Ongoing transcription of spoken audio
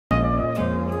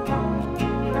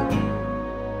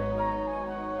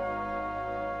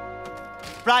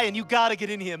Brian, you gotta get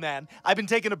in here, man. I've been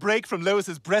taking a break from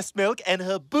Lois's breast milk, and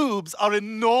her boobs are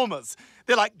enormous.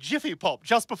 They're like Jiffy Pop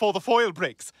just before the foil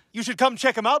breaks. You should come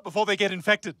check them out before they get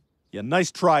infected. Yeah,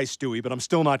 nice try, Stewie, but I'm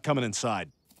still not coming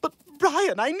inside. But,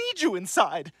 Brian, I need you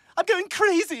inside. I'm going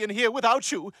crazy in here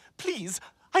without you. Please,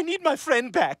 I need my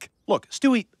friend back. Look,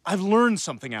 Stewie, I've learned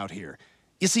something out here.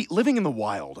 You see, living in the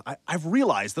wild, I've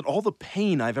realized that all the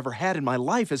pain I've ever had in my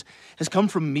life has come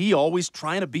from me always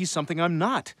trying to be something I'm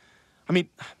not. I mean,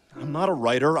 I'm not a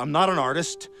writer, I'm not an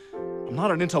artist, I'm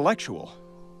not an intellectual.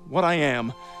 What I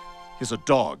am is a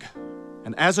dog.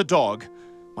 And as a dog,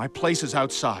 my place is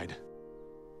outside.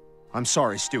 I'm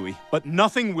sorry, Stewie, but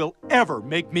nothing will ever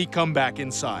make me come back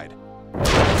inside.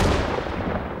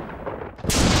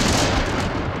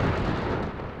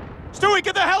 Stewie,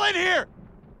 get the hell in here!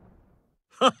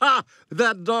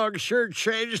 That dog sure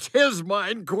changed his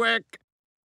mind quick.